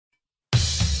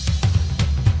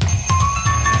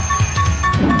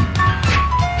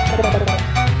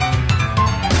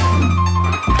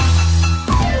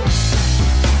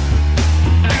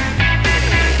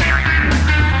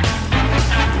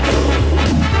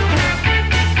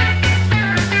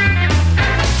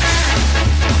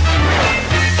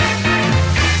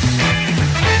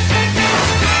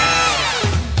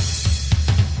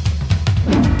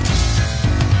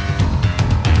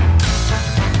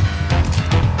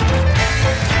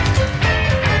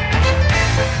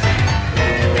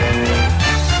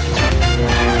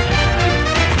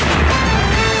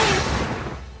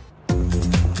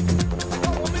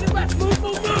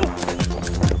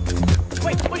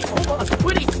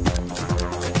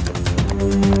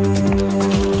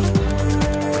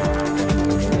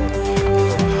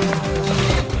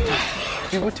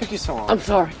so long. I'm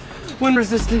sorry. Wind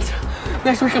resistance.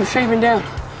 Next week I'm shaving down.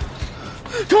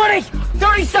 20!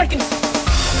 30 seconds!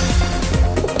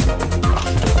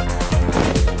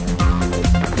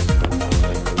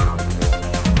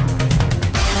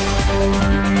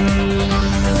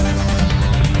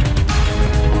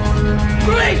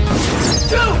 Three,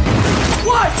 two,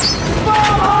 one,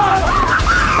 fall!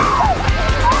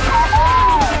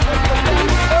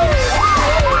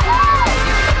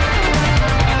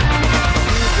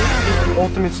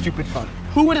 Ultimate stupid fun.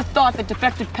 Who would have thought that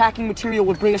defective packing material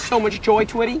would bring us so much joy,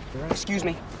 Twitty? Excuse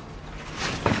me.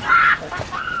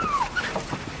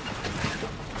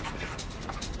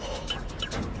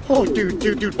 Oh,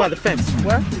 dude, by the fence.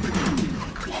 Where?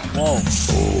 Whoa.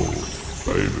 Oh,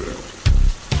 baby.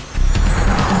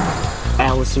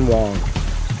 Allison Wong.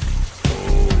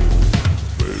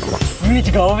 You need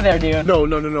to go over there, dude. No.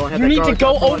 I had You need to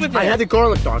go over there. I had the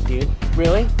garlic dog, dude.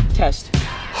 Really? Test.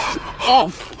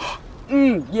 Oh.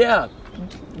 Yeah.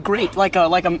 Great. Like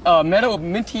a meadow of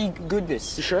minty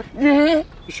goodness. You sure? Mm-hmm.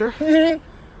 You sure? Mm-hmm.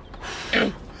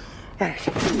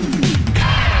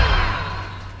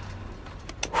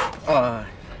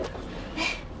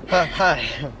 Hi.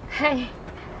 Hey.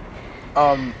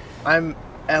 I'm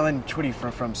Alan Twitty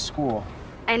from school.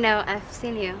 I know, I've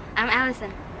seen you. I'm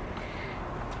Allison.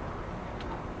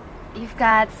 You've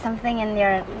got something in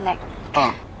your neck.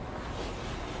 I'll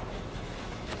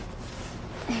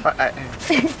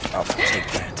take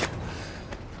that.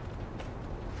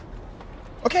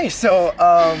 Okay, so,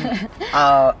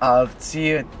 I'll see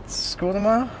you at school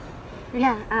tomorrow?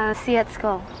 Yeah, I'll see you at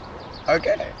school.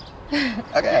 Okay.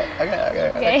 Okay.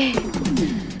 Oh,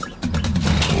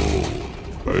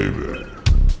 baby.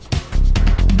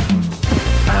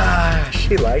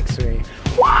 She likes me.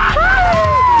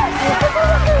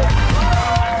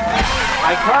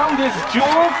 I crown this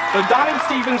jewel the Donnie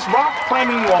Stevens rock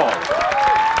climbing wall.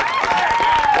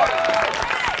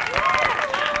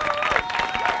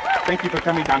 Thank you for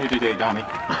coming down here today, Donnie.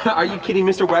 Are you kidding,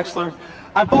 Mr. Wexler?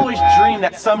 I've always dreamed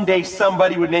that someday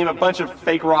somebody would name a bunch of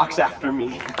fake rocks after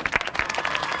me.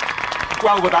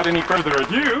 Well, without any further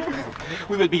ado,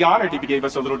 we would be honored if you gave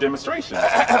us a little demonstration.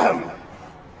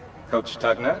 Coach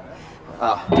Tugnut?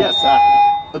 Yes,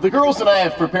 the girls and I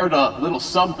have prepared a little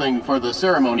something for the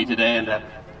ceremony today, and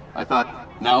I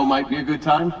thought now might be a good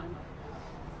time.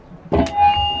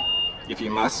 If you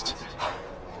must.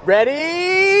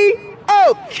 Ready?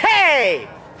 Okay!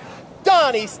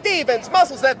 Donnie Stevens,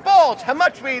 muscles that bulge. How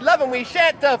much we love him, we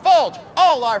shan't divulge.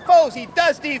 All our foes he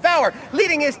does devour,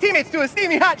 leading his teammates to a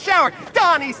steamy hot shower.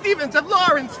 Donnie Stevens of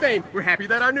Lawrence fame. We're happy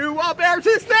that our new wall bears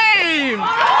his name.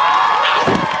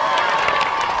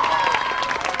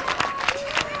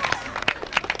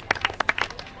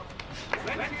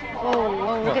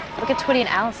 Whoa, look at Twitty and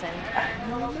Allison.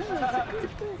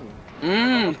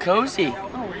 Cozy.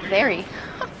 Oh, very.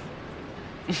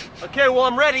 Okay, well,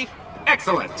 I'm ready.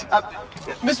 Excellent.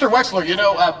 Mr. Wexler, you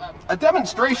know, a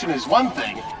demonstration is one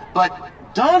thing, but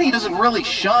Donnie doesn't really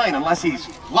shine unless he's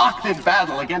locked in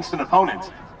battle against an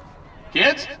opponent.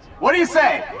 Kids, what do you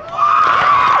say? All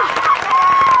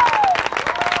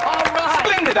right.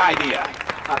 Splendid idea.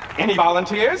 Any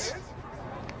volunteers?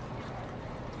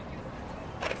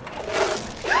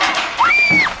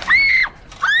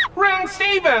 Ring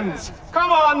Stevens,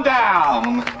 come on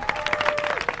down.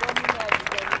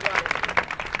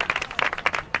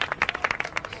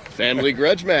 Family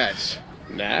grudge match.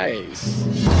 Nice.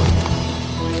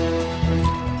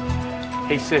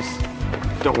 Hey, sis.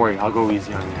 Don't worry, I'll go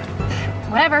easy on you.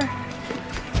 Whatever.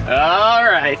 All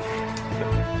right.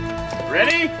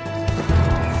 Ready?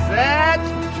 Set.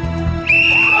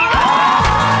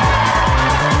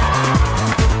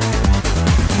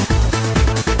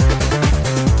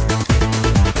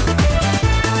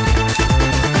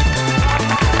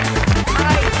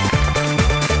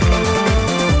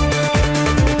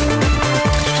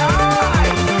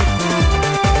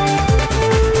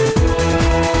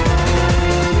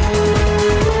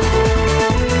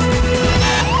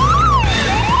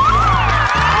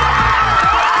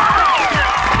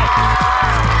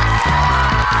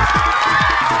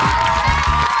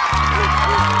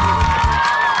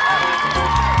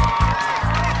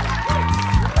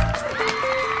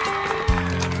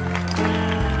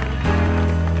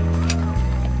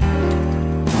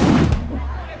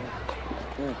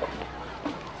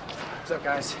 What's up,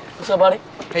 guys? What's up, buddy?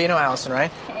 Hey, you know Allison,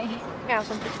 right? Hey,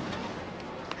 Allison.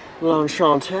 Well,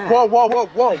 Shantae.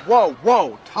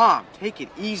 Whoa. Tom, take it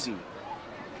easy.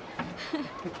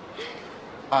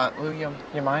 Lou,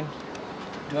 you mind?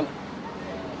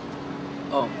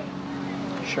 Oh.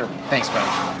 Sure. Thanks, bud.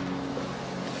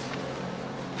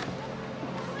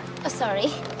 Oh,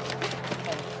 sorry.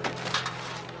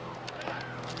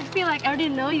 feel like I already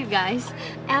know you guys.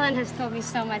 Alan has told me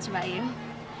so much about you.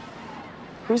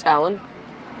 Who's Alan?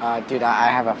 Dude, I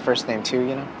have a first name too,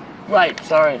 you know? Right,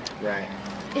 sorry. Right.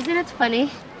 Isn't it funny?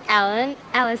 Alan,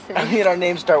 Allison. I mean, our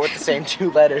names start with the same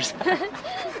 2 letters.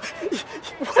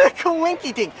 What a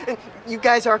coinky dink. You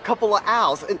guys are a couple of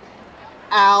owls.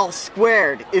 Al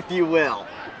squared, if you will.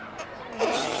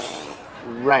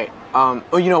 Right.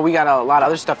 Well, you know, we got a lot of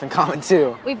other stuff in common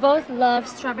too. We both love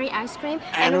strawberry ice cream.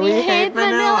 And we hate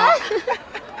vanilla.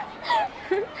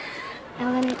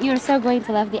 Alan, you're so going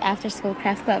to love the after-school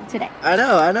craft club today. I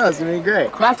know. It's gonna be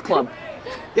great. Craft club.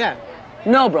 Yeah.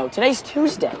 No, bro, today's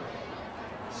Tuesday.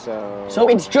 So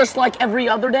it's just like every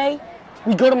other day?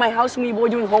 We go to my house and we boy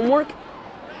doing homework?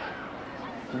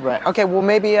 Right. Okay, well,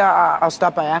 maybe I'll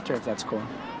stop by after if that's cool.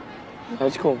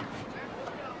 That's cool.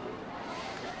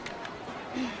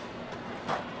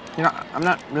 You know, I'm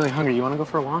not really hungry. You want to go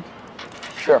for a walk?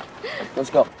 Sure. Let's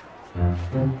go.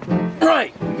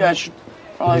 Right. You guys should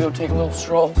probably go take a little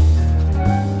stroll.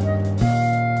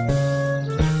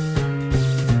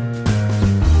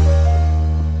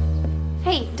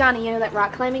 Hey, Donnie, you know that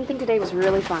rock climbing thing today was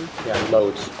really fun. Yeah,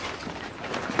 loads.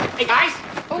 Hey, guys!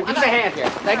 Give us a hand here.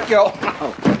 Thank you.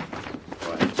 Oh.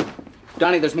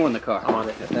 Donnie, there's more in the car. I'm on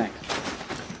it. Thanks.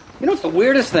 You know what's the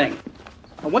weirdest thing?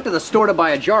 I went to the store to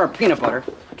buy a jar of peanut butter.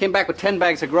 Came back with 10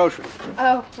 bags of groceries.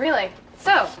 Oh, really?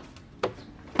 So,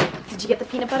 did you get the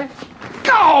peanut butter?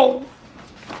 Go!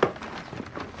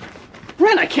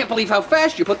 Ren, I can't believe how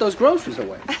fast you put those groceries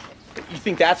away. You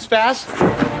think that's fast?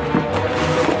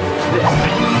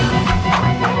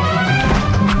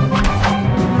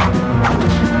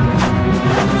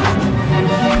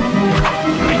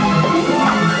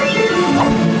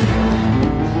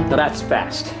 Now that's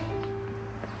fast.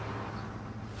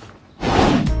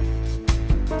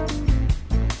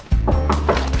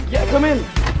 Yeah, come in.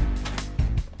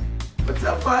 What's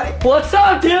up, buddy? What's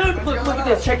up, dude? Look at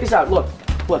this. Check this out.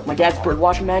 Look, my dad's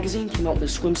birdwatching magazine came out with a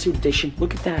swimsuit edition.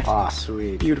 Look at that. Aw,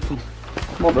 sweet. Beautiful.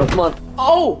 Come on, bro. Come on.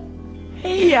 Oh,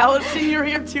 hey, Allison, you're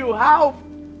here too. How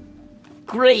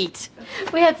great.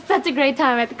 We had such a great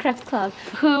time at the craft club.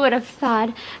 Who would have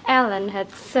thought Alan had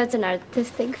such an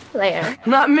artistic flair?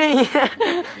 Not me.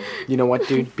 You know what,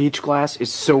 dude? Beach glass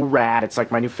is so rad. It's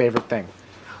like my new favorite thing.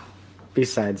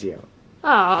 Besides you.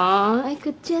 Aw, I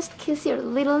could just kiss your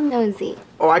little nosy.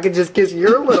 Oh, I could just kiss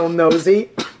your little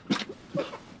nosy.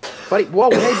 Buddy,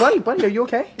 whoa, hey, buddy, are you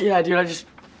okay? Yeah, dude,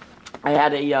 I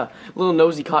had a little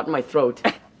nosy caught in my throat.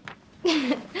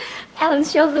 Alan,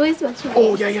 show Louis what you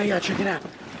Oh, yeah, check it out.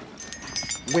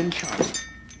 Wind chimes.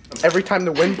 Every time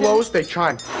the wind blows, they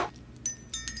chime.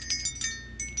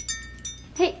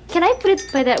 Hey, can I put it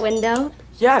by that window?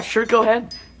 Yeah, sure, go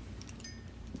ahead.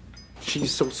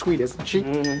 She's so sweet, isn't she?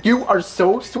 Mm-hmm. You are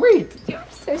so sweet. You're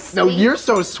so sweet. No, you're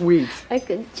so sweet. I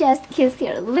could just kiss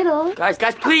your little... Guys,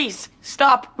 please,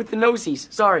 stop with the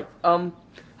nosies. Sorry. How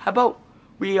about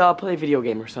we play a video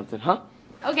game or something, huh?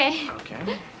 Okay.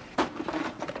 Okay.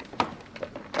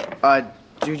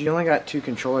 Dude, you only got 2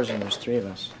 controllers and there's 3 of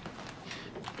us.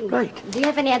 Right. Do you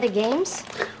have any other games?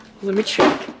 Let me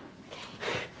check.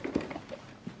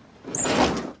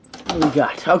 What do we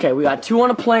got? Okay, we got 2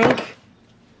 on a plank,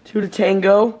 2 to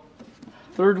tango,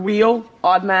 3rd wheel,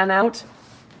 odd man out.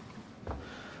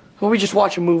 Or we just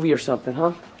watch a movie or something,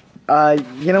 huh?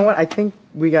 You know what? I think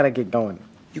we gotta get going.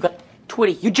 You got...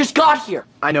 Twitty, you just got here!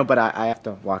 I know, but I have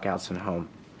to walk Allison home.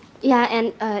 Yeah,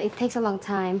 and it takes a long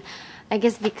time. I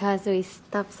guess because we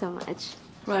stop so much.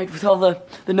 Right, with all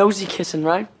the nosy kissing,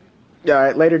 right? Yeah, all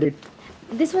right, later, dude.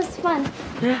 This was fun.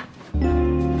 Yeah.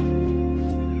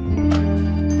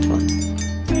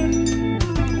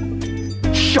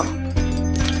 Shut up.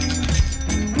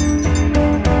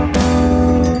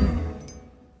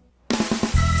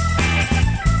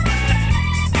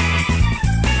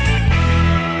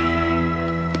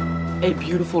 A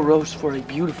beautiful rose for a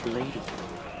beautiful lady.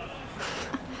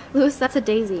 Louis, that's a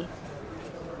daisy.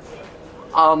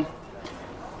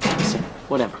 Listen,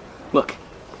 whatever. Look,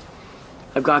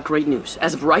 I've got great news.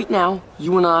 As of right now,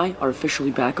 you and I are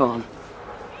officially back on.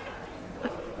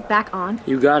 Back on?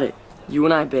 You got it. You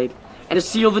and I, babe. And to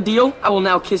seal the deal, I will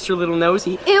now kiss your little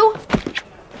nosy. Ew!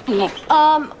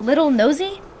 Little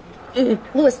nosy?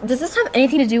 Louis, does this have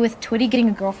anything to do with Twitty getting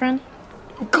a girlfriend?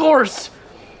 Of course!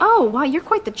 Oh, wow, you're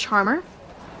quite the charmer.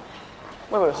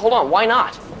 Wait, hold on. Why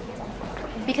not?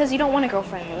 Because you don't want a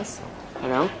girlfriend, Louis. I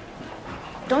know.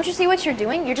 Don't you see what you're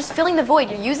doing? You're just filling the void.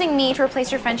 You're using me to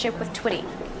replace your friendship with Twitty.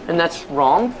 And that's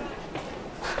wrong?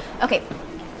 Okay,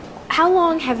 how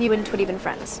long have you and Twitty been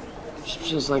friends?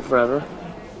 Just like forever.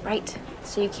 Right,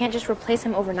 so you can't just replace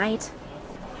him overnight.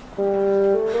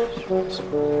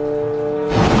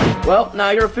 Well, now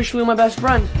you're officially my best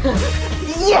friend.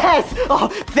 Yes! Oh,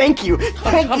 thank you.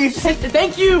 Thank you.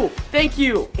 Thank you. Thank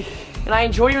you. And I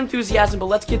enjoy your enthusiasm, but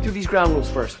let's get through these ground rules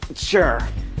first. Sure.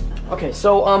 Okay,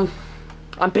 so,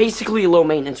 I'm basically a low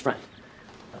maintenance friend.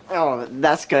 Oh,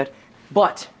 that's good.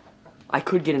 But I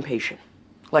could get impatient.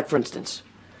 Like, for instance,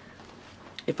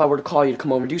 if I were to call you to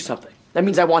come over and do something, that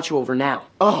means I want you over now.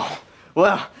 Oh,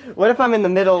 well, what if I'm in the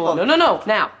middle of... No,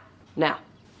 now.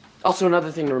 Also,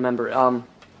 another thing to remember,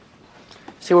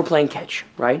 say we're playing catch,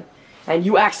 right? And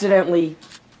you accidentally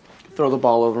throw the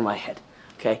ball over my head,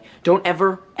 okay? Don't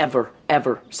ever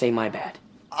say my bad.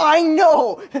 I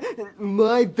know!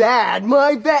 My bad.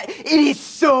 It is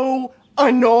so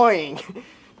annoying.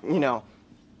 You know,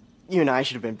 you and I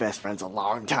should have been best friends a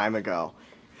long time ago.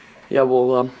 Yeah,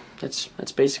 well, that's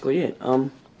basically it.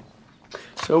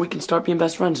 So we can start being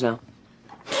best friends now.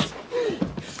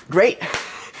 Great.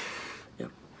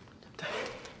 Yep.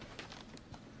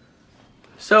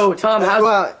 So, Tom,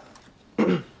 how's...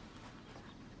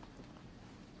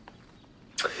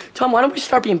 Tom, why don't we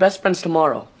start being best friends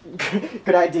tomorrow?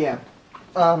 Good idea.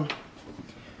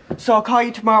 So I'll call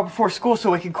you tomorrow before school so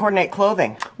we can coordinate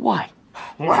clothing. Why?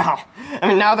 Wow. I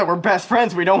mean, now that we're best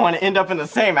friends, we don't want to end up in the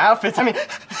same outfits. I mean,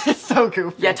 it's so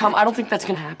goofy. Yeah, Tom, I don't think that's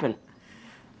gonna happen.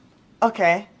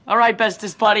 Okay. All right,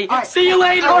 bestest buddy. Right. See you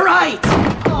later. All right.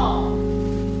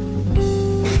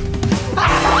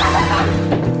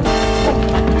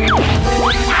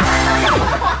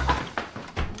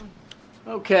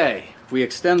 Okay, if we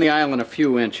extend the island a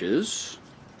few inches...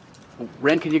 Oh,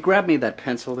 Ren, can you grab me that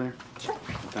pencil there? Sure.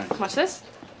 Thanks. Watch this.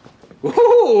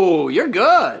 Ooh, you're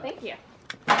good. Thank you.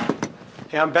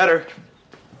 Hey, I'm better.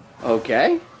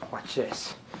 Okay. Watch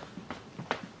this.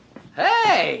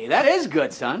 Hey, that is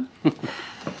good, son.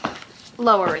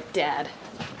 Lower it, Dad.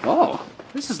 Oh,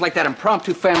 this is like that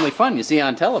impromptu family fun you see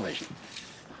on television.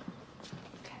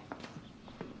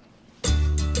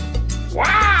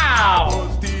 Wow!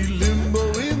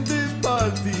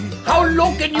 How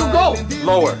low can you go?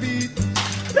 Lower.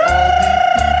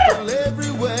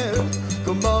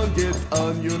 Come on, get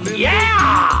on your limbo.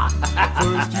 Yeah!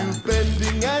 First you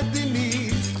bending at the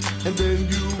knees, and then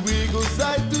you wiggle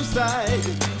side to side.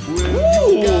 When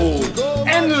you got to go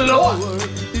and much lower.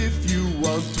 If you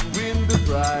want to win the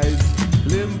prize.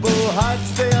 Limbo hot,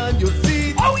 stay on your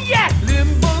feet. Oh, yes!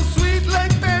 Limbo sweet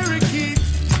like parakeets.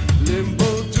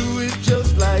 Limbo do it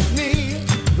just like me.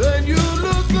 Then you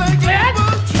look like limbo.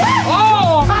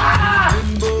 Oh!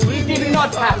 Limbo in It did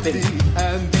not happen.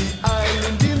 and the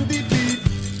island in the deep.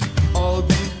 All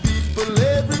the people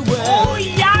everywhere. Oh,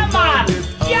 yeah, man!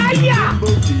 Yeah, yeah!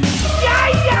 Yeah,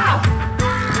 yeah!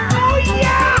 Oh,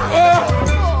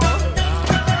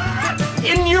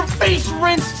 yeah! In your face,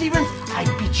 Ren Stevens. I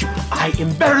beat you. I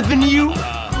am better than you.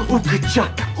 Ooga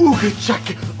chaka, ooga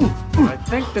chaka, ooh. I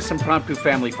think this impromptu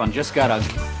family fun just got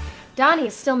ugly. Donnie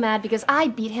is still mad because I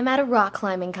beat him at a rock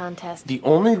climbing contest. The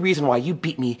only reason why you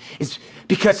beat me is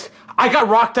because I got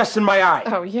rock dust in my eye.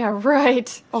 Oh, yeah,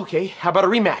 right. Okay, how about a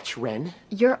rematch, Ren?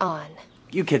 You're on.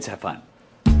 You kids have fun.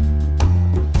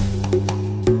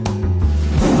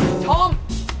 Tom?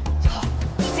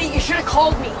 See, you should have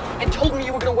called me and told me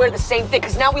you were gonna wear the same thing,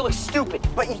 because now we look stupid.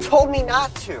 But you told me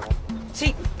not to.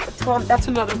 See, Tom, that's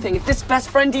another thing. If this best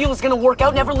friend deal is gonna work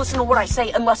out, never listen to what I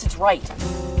say unless it's right.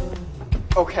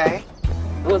 Okay.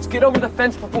 Now let's get over the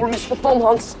fence before we miss the foam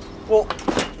hunks. Well,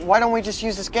 why don't we just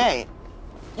use this gate?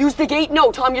 Use the gate?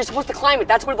 No, Tom, you're supposed to climb it.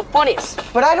 That's where the fun is.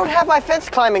 But I don't have my fence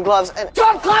climbing gloves and...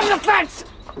 Tom, climb the fence!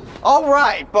 All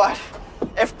right, but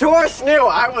if Doris knew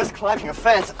I was climbing a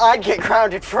fence, I'd get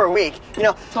grounded for a week. You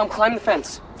know, Tom, climb the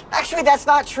fence. actually, that's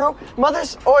not true.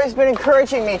 Mother's always been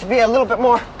encouraging me to be a little bit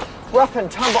more rough and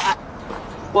tumble.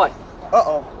 What?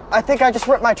 Uh-oh. I think I just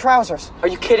ripped my trousers. Are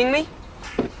you kidding me?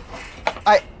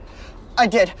 I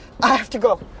did. I have to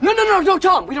go. No,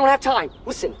 Tom. We don't have time.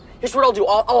 Listen, here's what I'll do.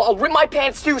 I'll rip my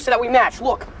pants too so that we match.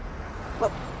 Look.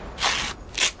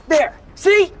 There.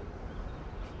 See?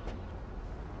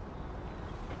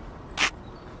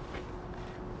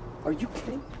 Are you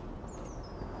kidding?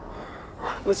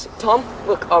 Listen, Tom,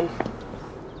 look,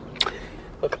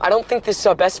 I don't think this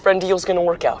best friend deal's gonna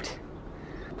work out.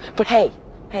 But hey,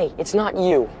 it's not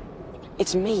you.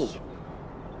 It's me.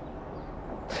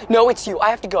 No, it's you. I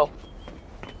have to go.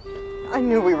 I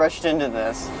knew we rushed into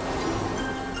this.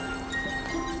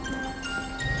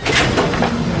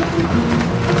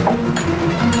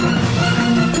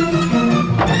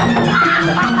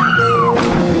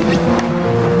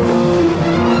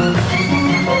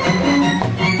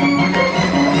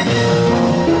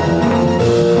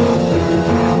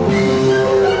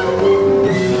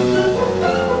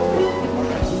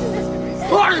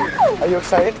 Are you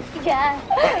excited? Yeah.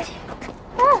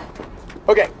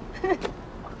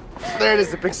 There it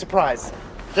is, the big surprise.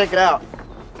 Check it out.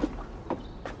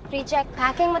 Reject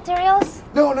packing materials?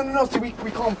 No. See,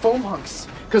 we call them foam hunks.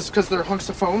 Cause they're hunks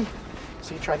of foam.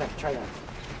 See, try that.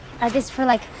 Are these for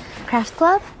like craft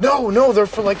club? No, they're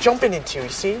for like jumping into, you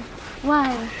see?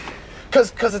 Why?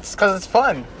 Cause it's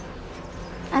fun.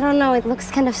 I don't know, it looks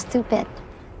kind of stupid.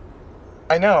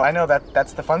 I know,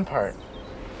 that's the fun part.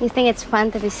 You think it's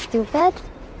fun to be stupid?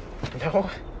 No.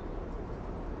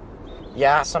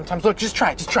 Yeah, sometimes. Look, just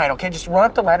try it, okay? Just run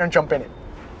up the ladder and jump in it.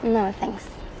 No, thanks.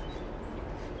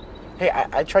 Hey,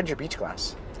 I tried your beach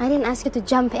glass. I didn't ask you to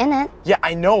jump in it. Yeah,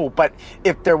 I know, but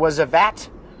if there was a vat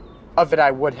of it, I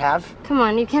would have. Come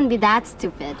on, you can't be that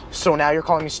stupid. So now you're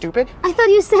calling me stupid? I thought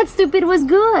you said stupid was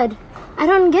good. I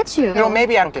don't get you. No,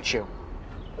 maybe I don't get you.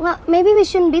 Well, maybe we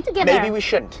shouldn't be together. Maybe we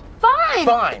shouldn't. Fine!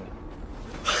 Fine.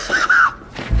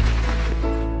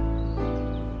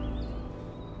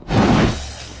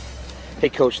 Hey,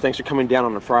 Coach, thanks for coming down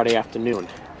on a Friday afternoon.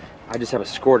 I just have a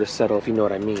score to settle, if you know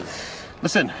what I mean.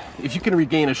 Listen, if you can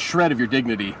regain a shred of your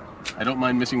dignity, I don't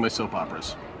mind missing my soap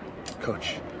operas.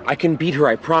 Coach, I can beat her,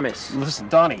 I promise. Listen,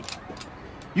 Donnie,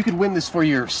 you can win this for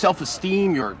your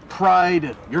self-esteem, your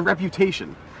pride, your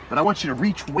reputation. But I want you to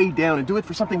reach way down and do it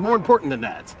for something more important than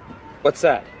that. What's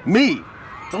that? Me.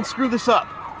 Don't screw this up.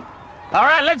 All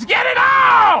right, let's get it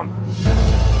on!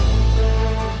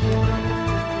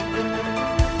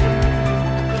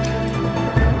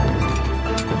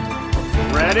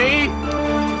 Ready,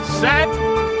 set,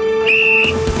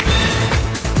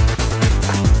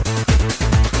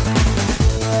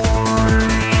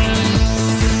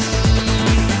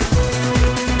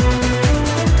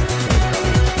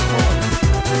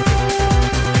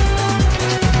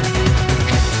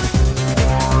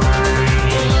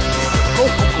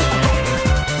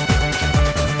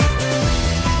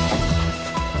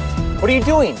 What are you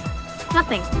doing?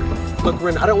 Nothing. Look,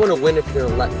 Rin, I don't want to win if you're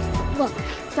gonna let me. Look,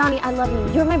 Donnie, I love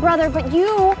you. You're my brother, but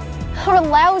you are a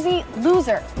lousy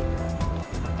loser.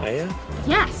 I am?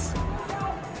 Yes.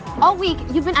 All week,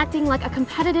 you've been acting like a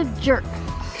competitive jerk.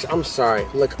 I'm sorry.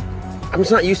 Look, I'm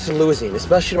just not used to losing,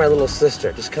 especially my little sister.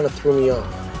 It just kind of threw me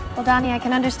off. Well, Donnie, I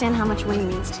can understand how much winning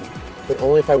means to you. But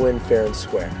only if I win fair and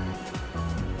square.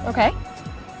 Okay.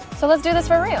 So let's do this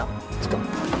for real. Let's go.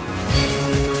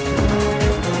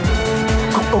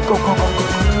 Go.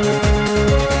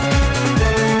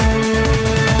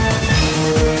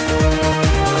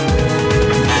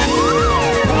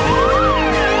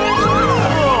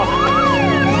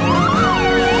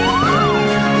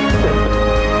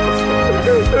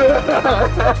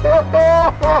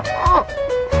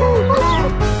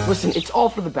 Listen, it's all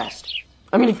for the best.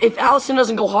 I mean, if Allison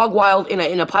doesn't go hog wild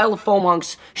in a pile of foam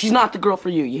hunks, she's not the girl for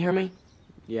you. You hear me?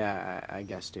 Yeah, I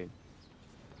guess, dude.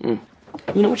 You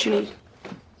know what you need?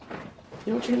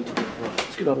 You know what you need?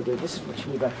 Let's get over there. This is what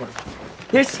you need back here.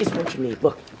 This is what you need.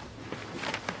 Look.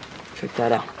 Check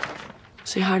that out.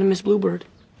 Say hi to Miss Bluebird.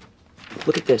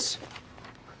 Look at this.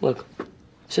 Look. It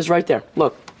says right there.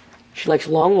 Look. She likes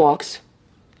long walks,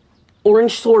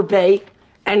 orange sorbet,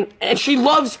 and she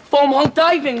loves foam hunk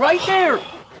diving right there.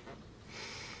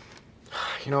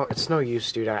 You know, it's no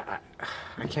use, dude. I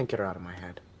can't get her out of my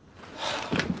head.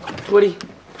 Woody.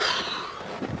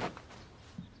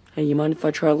 Hey, you mind if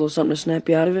I try a little something to snap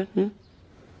you out of it?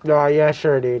 Oh, yeah,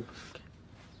 sure, dude.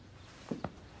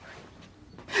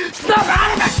 Snap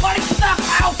out of it, buddy! Snap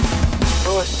out!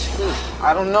 Louis,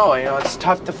 I don't know. You know, it's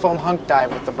tough to foam hunk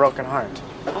dive with a broken heart.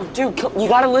 Oh, dude, you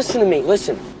gotta listen to me.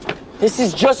 Listen. This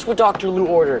is just what Dr. Lou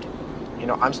ordered. You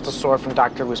know, I'm still sore from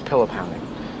Dr. Lou's pillow pounding.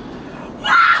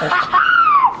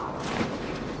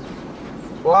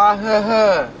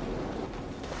 Wah-ha-ha.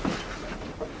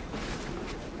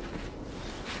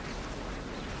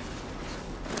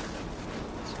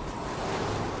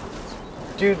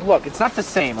 Dude, look, it's not the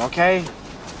same, okay?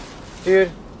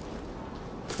 Dude.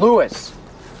 Louis.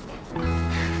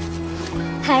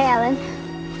 Hi, Alan.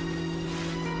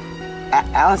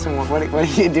 Allison, what are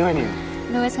you doing here?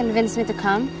 Louis convinced me to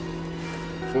come.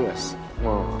 Louis?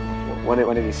 Well, what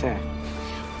did he say?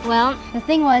 Well, the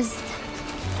thing was,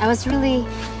 I was really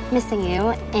missing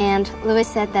you, and Louis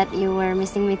said that you were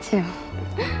missing me too.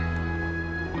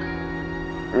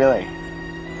 Really?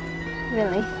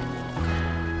 Really?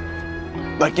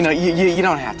 Like, you know, you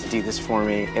don't have to do this for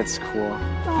me. It's cool.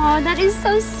 Oh, that is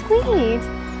so sweet.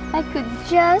 I could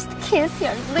just kiss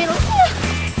your little...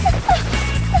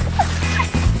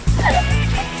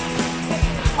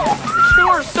 You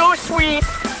are so sweet.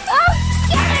 Oh,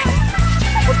 get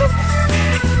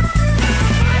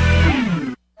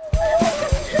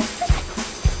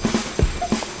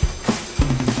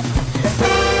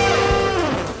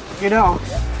You know,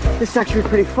 this is actually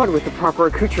pretty fun with the proper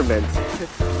accoutrements.